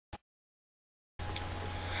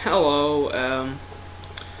Hello,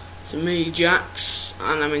 it's me, Jax,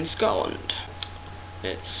 and I'm in Scotland.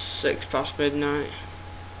 It's 6 past midnight.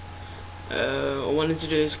 I wanted to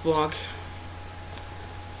do this vlog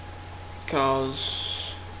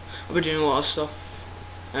because I've been doing a lot of stuff.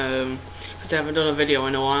 Because I haven't done a video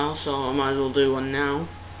in a while, so I might as well do one now.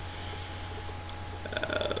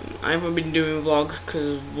 I haven't been doing vlogs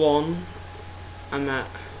because, one, I met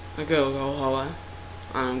a girl called Holly,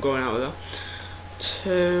 and I'm going out with her.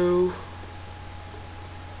 2,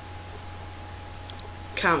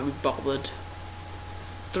 can't be bothered.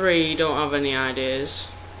 3, don't have any ideas.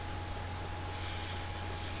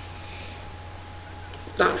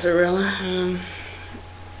 That's it really.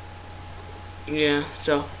 Yeah,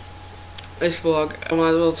 so this vlog, I might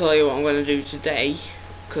as well tell you what I'm going to do today,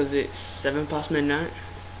 because it's 7 past midnight,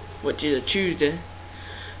 which is a Tuesday.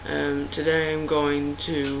 Today I'm going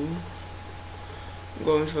to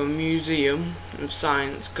a museum of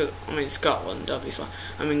science, because I'm in Scotland, obviously.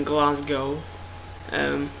 I'm in Glasgow.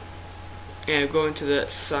 Yeah, going to the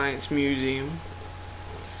science museum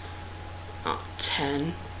at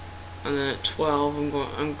 10, and then at 12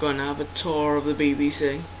 I'm going to have a tour of the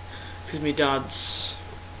BBC, because my dad's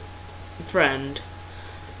friend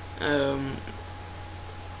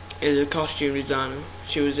is a costume designer.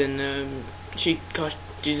 She was in she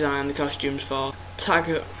designed the costumes for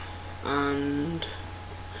Taggart and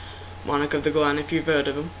Monarch of the Glen, if you've heard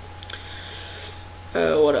of them.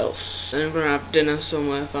 What else? And I'm gonna have dinner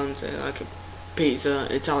somewhere fancy, like a pizza,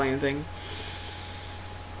 Italian thing.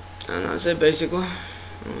 And that's it basically.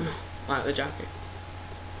 Like the jacket.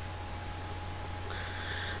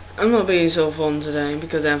 I'm not being so fun today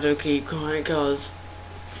because I have to keep quiet because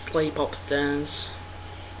sleep upstairs.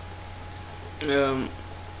 I've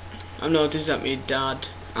noticed that my dad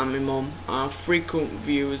and my mum are frequent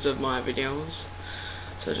viewers of my videos,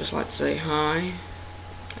 so I'd just like to say hi.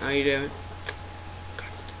 How you doing?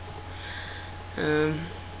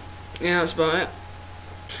 Yeah, that's about it.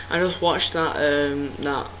 I just watched that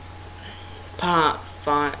that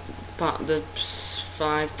the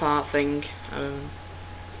 5-part thing.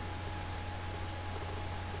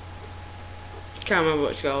 Can't remember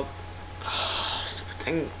what it's called. Oh, stupid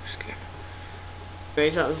thing.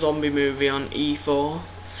 It's that zombie movie on E4.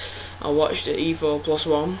 I watched it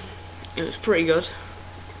E4+1. It was pretty good.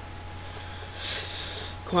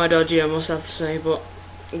 Quite dodgy, I must have to say, but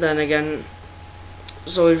then again,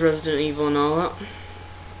 so is Resident Evil and all that.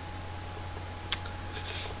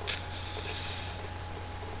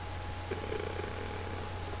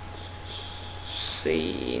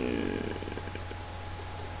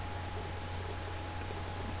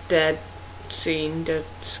 Dead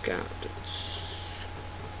scat.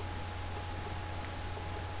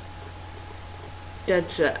 Dead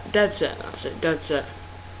Set, that's it, Dead Set.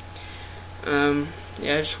 Yeah,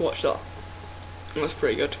 I just watched that. That's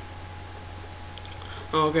pretty good.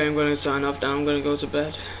 Okay, I'm going to sign off now. I'm going to go to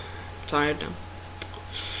bed. I'm tired now.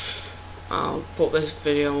 I'll put this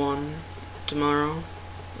video on tomorrow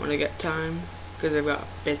when I get time, because I've got a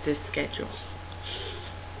busy schedule.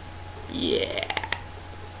 Yeah.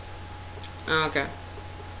 Okay.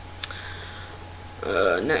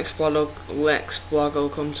 Next vlog will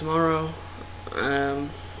come tomorrow.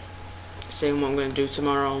 Seeing what I'm going to do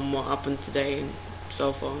tomorrow and what happened today and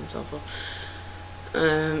so forth and so forth.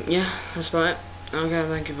 Yeah, that's about it. Okay,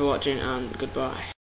 thank you for watching and goodbye.